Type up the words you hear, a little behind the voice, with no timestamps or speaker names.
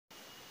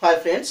Hi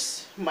friends,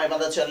 my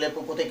mother চ্যানেলের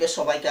পক্ষ থেকে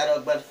সবাইকে আরও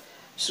একবার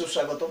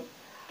সুস্বাগতম।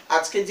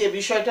 আজকে যে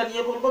বিষয়টা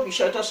নিয়ে বলবো,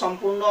 বিষয়টা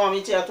সম্পূর্ণ আমি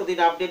যে এতদিন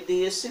আপডেট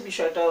দিয়ে এসেছি,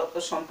 বিষয়টা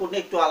সম্পূর্ণ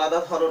একটু আলাদা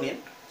ধরনের।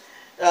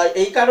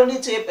 এই কারণে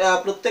যে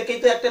প্রত্যেকেই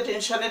তো একটা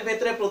টেনশনের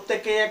ভেতরে,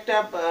 প্রত্যেকেই একটা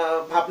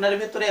ভাবনার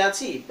ভেতরে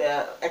আছি।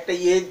 একটা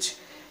এজ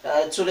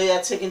চলে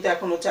যাচ্ছে কিন্তু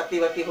এখনও চাকরি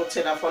বাকরি হচ্ছে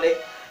না। ফলে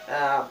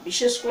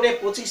বিশেষ করে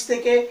 25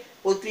 থেকে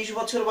 35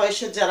 বছর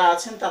বয়সের যারা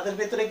আছেন তাদের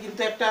ভেতরে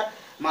কিন্তু একটা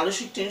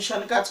মানসিক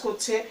টেনশন কাজ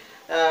করছে।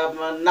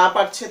 না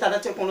পারছে তারা,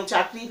 যে কোনো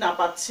চাকরি না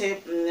পাচ্ছে,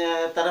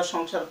 তারা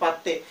সংসার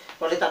পাততে,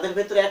 ফলে তাদের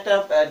ভেতরে একটা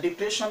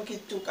ডিপ্রেশন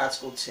কিন্তু কাজ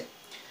করছে।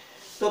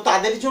 তো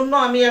তাদের জন্য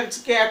আমি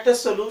আজকে একটা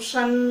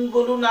সলিউশন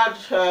বলুন আর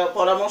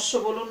পরামর্শ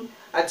বলুন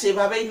আর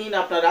যেভাবেই নিন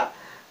আপনারা,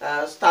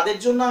 তাদের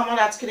জন্য আমার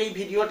আজকের এই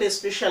ভিডিওটা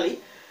স্পেশালি।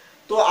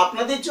 তো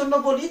আপনাদের জন্য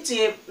বলি যে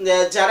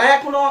যারা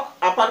এখনো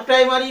আপার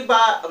প্রাইমারি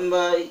বা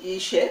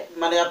ইসে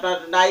মানে আপনার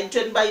 9,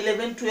 10 বা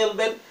 11,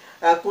 12-এর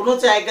কোনো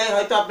জায়গায়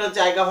হয়তো আপনার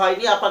জায়গা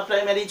হয়নি, আপার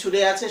প্রাইমারি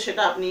জুড়ে আছে,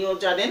 সেটা আপনিও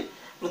জানেন,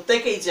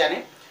 প্রত্যেকেই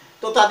জানেন।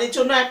 তো তাদের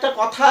জন্য একটা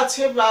কথা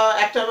আছে বা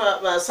একটা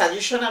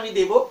সাজেশন আমি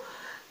দেব।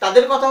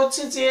 তাদের কথা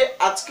হচ্ছে যে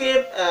আজকে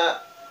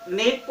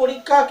নেট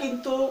পরীক্ষা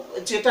কিন্তু,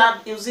 যেটা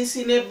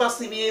ইউজিসি নেট বা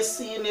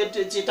সিবিএসই নেট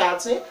যেটা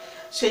আছে,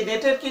 সেই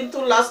নেটের কিন্তু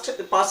লাস্ট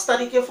 5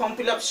 তারিখে ফর্ম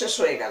ফিল আপ শেষ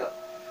হয়ে গেল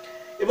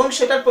এবং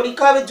সেটার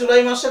পরীক্ষা হবে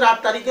জুলাই মাসের 8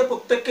 তারিখে,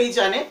 প্রত্যেককেই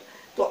জানে।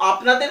 তো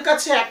আপনাদের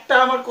কাছে একটা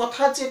আমার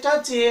কথা, যেটা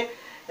যে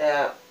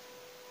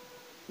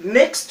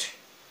নেক্সট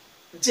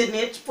যে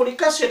নেট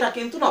পরীক্ষা সেটা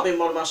কিন্তু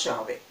নভেম্বর মাসে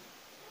হবে।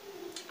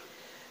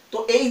 তো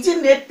এই যে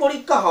নেট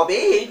পরীক্ষা হবে,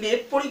 এই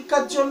নেট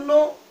পরীক্ষার জন্য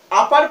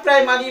আপার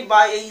প্রাইমারি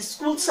বা এই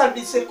স্কুল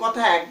সার্ভিসের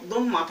কথা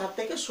একদম মাথা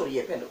থেকে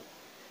সরিয়ে ফেলুন।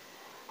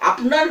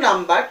 আপনার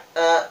নাম্বার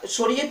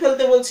সরিয়ে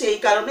ফেলতে বলছি এই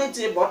কারণে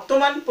যে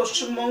বর্তমান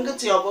পশ্চিমবঙ্গের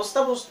যে অবস্থা,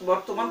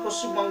 বর্তমান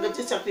পশ্চিমবঙ্গের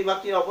যে চাকরি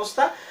বাকরির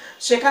অবস্থা,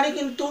 সেখানে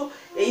কিন্তু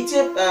এই যে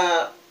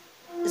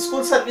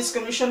স্কুল সার্ভিস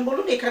কমিশন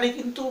বলুন, এখানে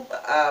কিন্তু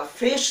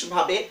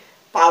ফ্রেশভাবে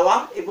পাওয়া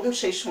এবং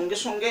সেই সঙ্গে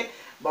সঙ্গে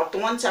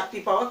বর্তমান চাকরি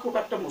পাওয়া খুব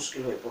একটা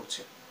মুশকিল হয়ে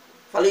পড়ছে।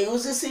 ফলে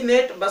ইউজিসি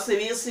নেট বা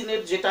সিবিএসই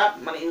নেট, যেটা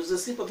মানে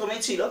ইউজিসি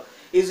প্রথমেই ছিল,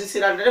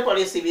 ইউজিসির আন্ডারে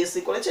পরে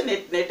সিবিএসই করেছে,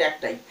 নেট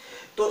একটাই।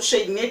 তো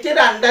সেই নেটের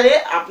আন্ডারে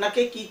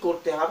আপনাকে কি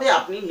করতে হবে,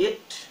 আপনি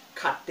নেট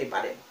খাটতে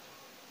পারেন।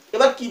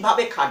 এবার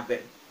কিভাবে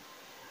খাটবেন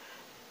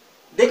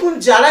দেখুন,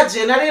 যারা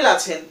জেনারেল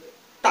আছেন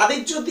তাদের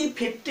যদি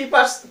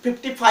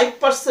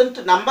 55%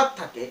 নাম্বার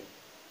থাকে,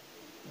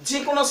 যে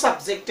কোনো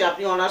সাবজেক্টে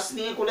আপনি অনার্স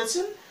নিয়ে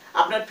করেছেন,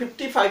 আপনার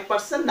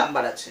 55%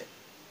 নাম্বার আছে,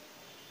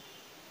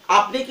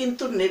 আপনি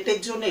কিন্তু নেটের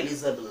জন্য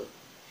এলিজেবল।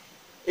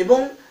 এবং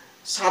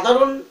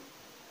সাধারণ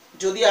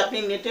যদি আপনি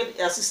নেটের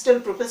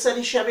অ্যাসিস্ট্যান্ট প্রফেসর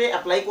হিসাবে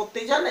অ্যাপ্লাই করতে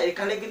যান,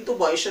 এখানে কিন্তু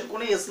বয়সের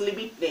কোনো এজ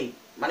লিমিট নেই,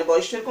 মানে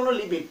বয়সের কোনো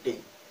লিমিট নেই।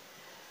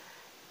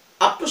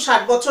 আপ টু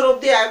 60 বছর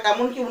অবধি,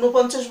 এমনকি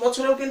 49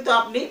 বছরেও কিন্তু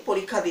আপনি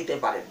পরীক্ষা দিতে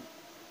পারেন।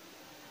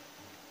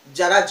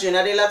 যারা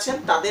জেনারেল আছেন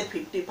তাদের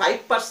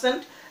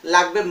 55%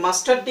 লাগবে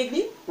মাস্টার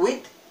ডিগ্রি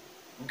উইথ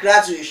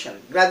গ্রাজুয়েশন।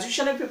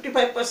 গ্রাজুয়েশনে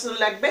 55%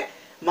 লাগবে,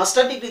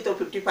 মাস্টার ডিগ্রিতেও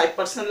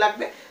 55%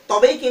 লাগবে,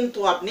 তবেই কিন্তু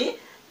আপনি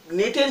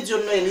নেটের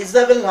জন্য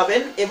এলিজিবল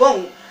হবেন। এবং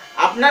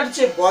আপনার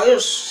যে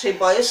বয়স, সেই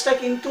বয়সটা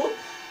কিন্তু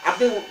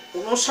আপনি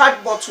 59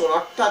 বছর,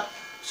 অর্থাৎ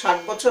 60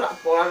 বছর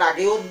পড়ার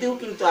আগে অবধিও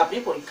কিন্তু আপনি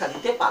পরীক্ষা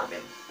দিতে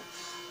পারবেন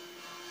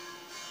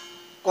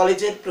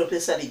কলেজের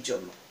প্রফেসরের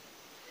জন্য।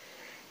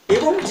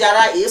 এবং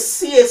যারা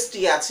এসসি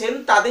এসটি আছেন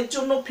তাদের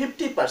জন্য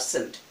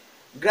 50%,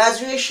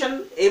 গ্রাজুয়েশন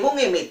এবং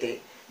এমএতে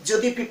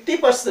যদি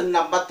 50%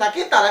 নাম্বার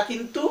থাকে, তারা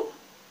কিন্তু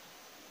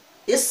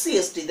এসসি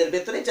এসটিদের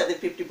ভেতরে যাদের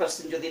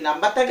 50% যদি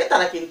নাম্বার থাকে,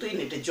 তারা কিন্তু এই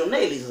নেটের জন্য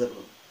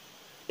এলিজিবল।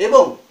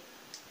 এবং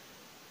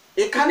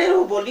এখানেও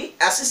বলি,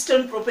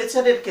 অ্যাসিস্ট্যান্ট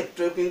প্রফেসরের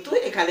ক্ষেত্রেও কিন্তু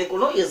এখানে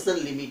কোনো এজ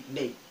লিমিট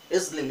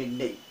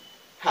নেই।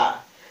 হ্যাঁ,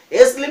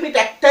 এজ লিমিট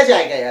একটা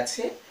জায়গায়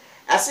আছে।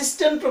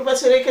 অ্যাসিস্ট্যান্ট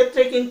প্রফেসরের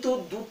ক্ষেত্রে কিন্তু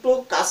দুটো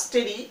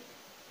কাস্টেরই,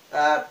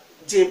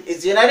 যে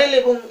জেনারেল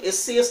এবং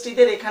এসসি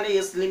এসটিদের এখানে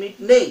এজ লিমিট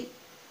নেই।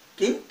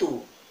 কিন্তু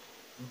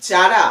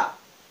যারা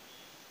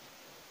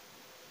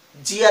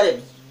জিআরএফ,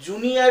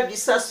 জুনিয়র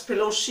রিসার্চ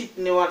ফেলোশিপ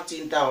নেওয়ার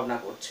চিন্তা ভাবনা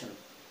করছেন,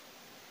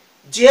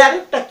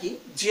 জেআরএফটা কি?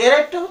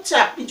 জেআরএফটা হচ্ছে,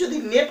 আপনি যদি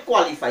নেট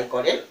কোয়ালিফাই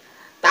করেন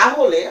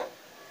তাহলে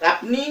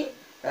আপনি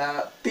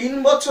 3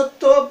 বছর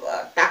তো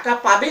টাকা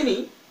পাবেনই,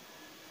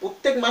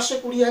 প্রত্যেক মাসে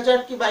 20,000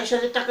 কি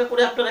 22,000 টাকা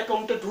করে আপনার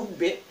অ্যাকাউন্টে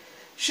ঢুকবে।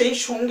 সেই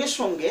সঙ্গে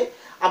সঙ্গে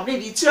আপনি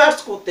রিসার্চ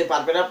করতে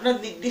পারবেন, আপনার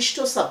নির্দিষ্ট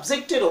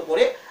সাবজেক্টের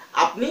ওপরে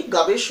আপনি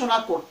গবেষণা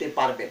করতে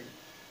পারবেন।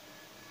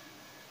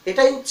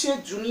 এটাই হচ্ছে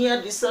জুনিয়র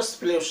রিসার্চ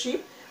ফেলোশিপ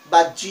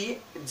বা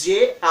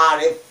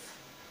জেআরএফ।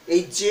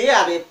 এই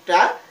জেআরএফটা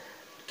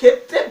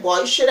ক্ষেত্রে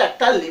বয়সের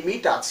একটা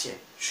লিমিট আছে।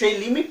 সেই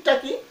লিমিটটা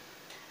কি?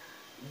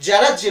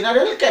 যারা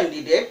জেনারেল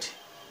ক্যান্ডিডেট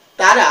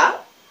তারা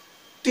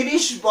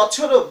 30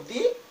 বছর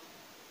অবধি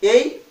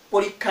এই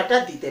পরীক্ষাটা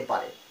দিতে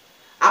পারে।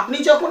 আপনি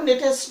যখন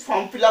নেটে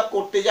ফর্ম ফিল আপ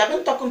করতে যাবেন,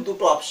 তখন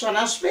দুটো অপশান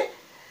আসবে,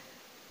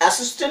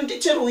 assistant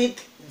teacher with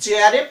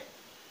JRF,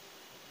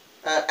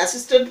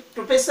 assistant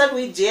professor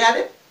with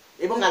JRF,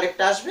 এবং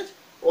আরেকটা আসবে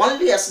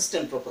অনলি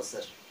অ্যাসিস্ট্যান্ট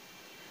প্রফেসর।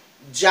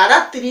 যারা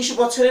 30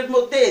 বছরের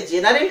মধ্যে,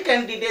 জেনারেল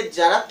ক্যান্ডিডেট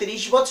যারা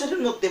 30 বছরের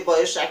মধ্যে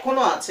বয়স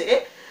এখনো আছে,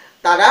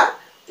 তারা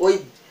ওই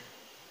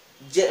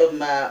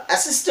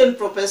অ্যাসিস্ট্যান্ট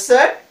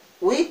প্রফেসর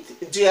উইথ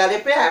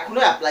জেআরএফ এ এখনো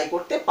অ্যাপ্লাই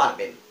করতে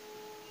পারবেন।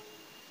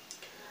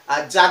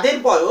 আর যাদের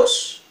বয়স,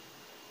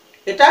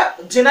 এটা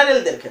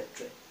জেনারেলদের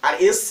ক্ষেত্রে, আর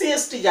এসসি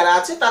এসটি যারা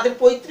আছে তাদের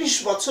 35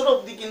 বছর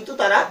অবধি কিন্তু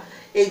তারা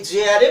এই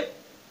জেআরএফ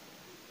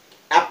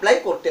অ্যাপ্লাই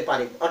করতে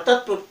পারে, অর্থাৎ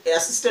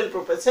অ্যাসিস্ট্যান্ট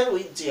প্রফেসর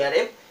উইথ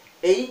জেআরএফ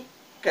এই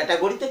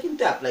ক্যাটাগরিতে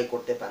কিন্তু অ্যাপ্লাই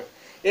করতে পারে।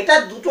 এটা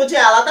দুটো যে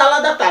আলাদা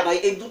আলাদা তা নয়,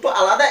 এই দুটো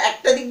আলাদা,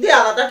 একটা দিক দিয়ে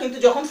আলাদা, কিন্তু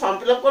যখন ফর্ম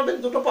ফিল আপ করবেন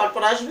দুটো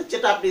পরপর আসবে,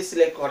 যেটা আপনি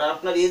সিলেক্ট করার,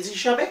 আপনার এজ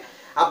হিসাবে,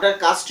 আপনার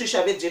কাস্ট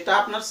হিসাবে যেটা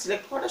আপনার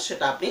সিলেক্ট করার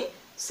সেটা আপনি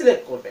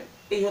সিলেক্ট করবেন।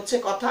 এই হচ্ছে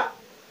কথা।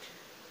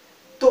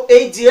 তো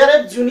এই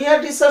জেআরএফ জুনিয়র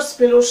রিসার্চ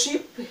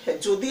ফেলোশিপ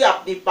যদি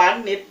আপনি পান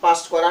নেট পাস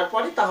করার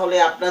পরে, তাহলে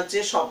আপনার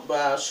যে সব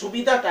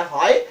সুবিধাটা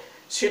হয়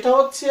সেটা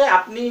হচ্ছে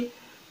আপনি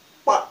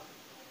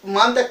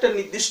মান্থ একটা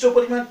নির্দিষ্ট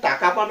পরিমাণ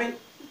টাকা পাবেন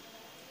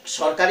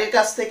সরকারের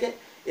কাছ থেকে,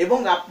 এবং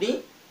আপনি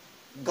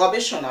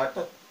গবেষণা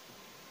অর্থাৎ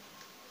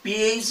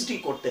পিএইচডি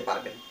করতে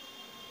পারবেন।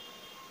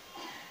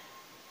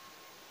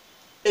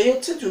 এই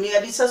হচ্ছে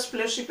জুনিয়র রিসার্চ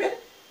ফেলোশিপের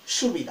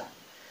সুবিধা।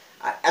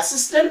 আর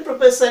অ্যাসিস্ট্যান্ট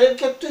প্রফেসরের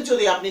ক্ষেত্রে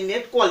যদি আপনি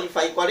নেট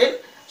কোয়ালিফাই করেন,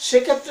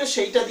 সেক্ষেত্রে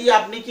সেইটা দিয়ে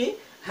আপনি কি,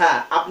 হ্যাঁ,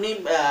 আপনি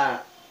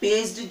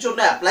পিএইচডির জন্য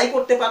অ্যাপ্লাই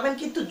করতে পারবেন,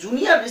 কিন্তু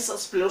জুনিয়র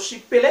রিসার্চ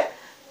ফেলোশিপ পেলে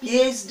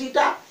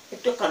পিএইচডিটা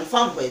একটু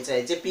কনফার্ম হয়ে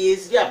যায় যে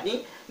পিএইচডি আপনি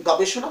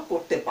গবেষণা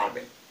করতে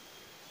পারবেন।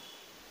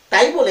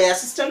 তাই বলে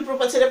অ্যাসিস্ট্যান্ট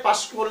প্রফেসরে পাস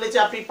করলে যে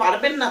আপনি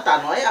পারবেন না তা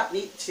নয়, আপনি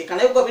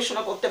সেখানেও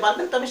গবেষণা করতে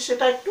পারবেন, তবে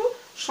সেটা একটু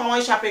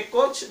সময় সাপেক্ষ,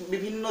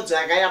 বিভিন্ন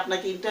জায়গায়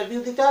আপনাকে ইন্টারভিউ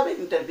দিতে হবে,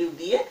 ইন্টারভিউ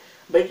দিয়ে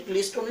মেরিট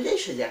লিস্ট অনুযায়ী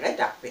সে জায়গায়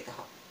ডাক পেতে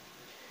হবে।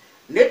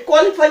 নেট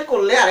কোয়ালিফাই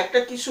করলে আরেকটা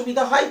কি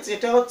সুবিধা হয়,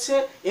 যেটা হচ্ছে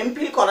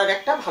এমফিল করার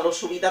একটা ভালো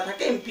সুবিধা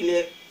থাকে, এমফিলে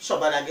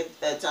সবার আগে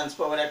চান্স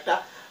পাওয়ার একটা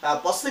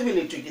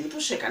পসিবিলিটি কিন্তু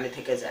সেখানে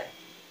থেকে যায়।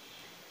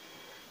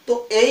 তো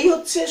এই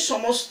হচ্ছে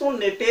সমস্ত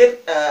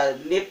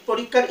নেট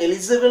পরীক্ষার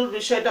এলিজিবল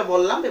বিষয়টা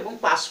বললাম, এবং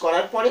পাস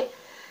করার পরে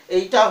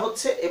এইটা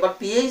হচ্ছে, এবার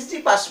পিএইচডি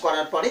পাস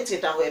করার পরে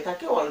যেটা হয়ে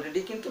থাকে,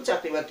 অলরেডি কিন্তু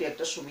চাকরি বাকরি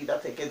একটা সুবিধা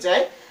থেকে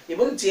যায়,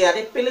 এবং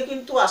জেআরএফ পেলে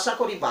কিন্তু আশা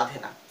করি বাধে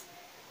না।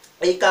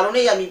 এই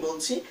কারণেই আমি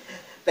বলছি,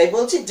 তাই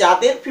বলছি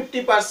যাদের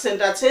 50%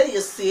 আছে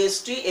এসসি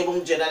এসটি এবং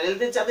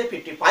জেনারেলদের যাদের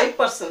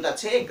 55%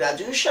 আছে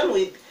গ্রাজুয়েশন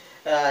উইথ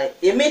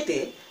এমএ তে,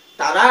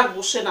 তারা আর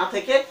বসে না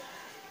থেকে,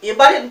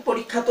 এবারের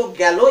পরীক্ষা তো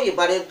গেল,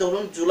 এবারের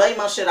ধরুন জুলাই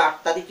মাসের 8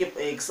 তারিখে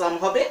এক্সাম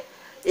হবে,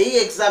 এই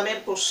এক্সামের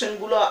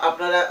কোশ্চেনগুলো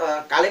আপনারা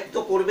কালেক্ট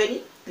তো করবেনই,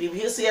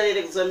 প্রিভিয়াস ইয়ারের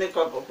এক্সামের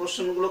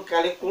কোশ্চেনগুলো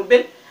কালেক্ট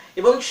করবেন,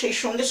 এবং সেই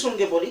সঙ্গে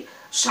সঙ্গে বলি,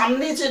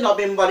 সামনে যে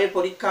নভেম্বরের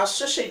পরীক্ষা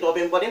আসছে, সেই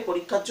নভেম্বরের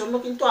পরীক্ষার জন্য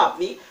কিন্তু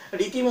আপনি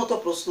রীতিমতো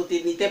প্রস্তুতি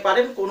নিতে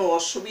পারেন, কোনো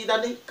অসুবিধা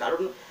নেই।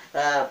 কারণ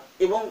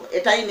এবং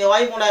এটাই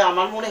নেওয়াই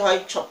আমার মনে হয়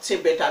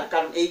সবচেয়ে বেটার,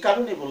 কারণ এই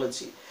কারণে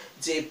বলেছি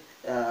যে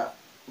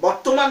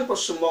বর্তমান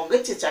পশ্চিমবঙ্গে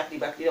যে চাকরি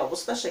বাকরির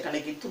অবস্থা, সেখানে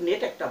কিন্তু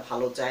নেট একটা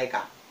ভালো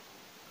জায়গা।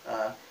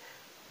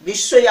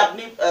 নিশ্চয়ই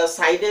আপনি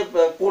সাইডে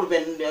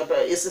করবেন,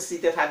 এসএসসি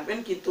তে থাকবেন,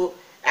 কিন্তু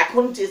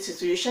এখন যে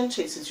সিচুয়েশন,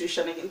 সেই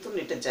সিচুয়েশনে কিন্তু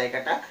নেটের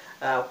জায়গাটা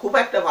খুব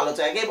একটা ভালো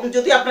জায়গা, এবং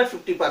যদি আপনার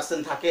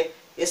 50% থাকে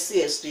এসসি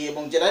এসটি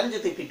এবং জেনারেল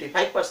যদি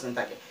 55%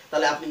 থাকে,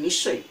 তাহলে আপনি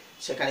নিশ্চয়ই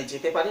সেখানে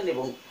যেতে পারেন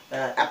এবং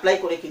অ্যাপ্লাই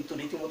করে কিন্তু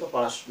রীতিমতো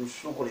পড়াশোনা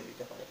শুরু করে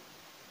দিতে পারেন।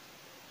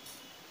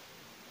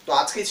 তো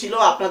আজকে ছিল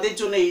আপনাদের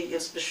জন্য এই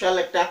স্পেশাল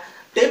একটা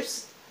টিপস।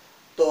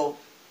 তো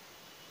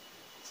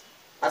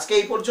আজকে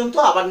এই পর্যন্ত,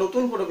 আবার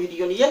নতুন কোনো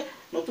ভিডিও নিয়ে,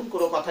 নতুন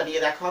কোনো কথা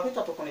নিয়ে দেখা হবে।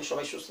 ততক্ষণে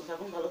সবাই সুস্থ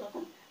থাকুন, ভালো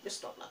থাকুন।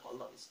 Best of luck, all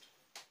the best.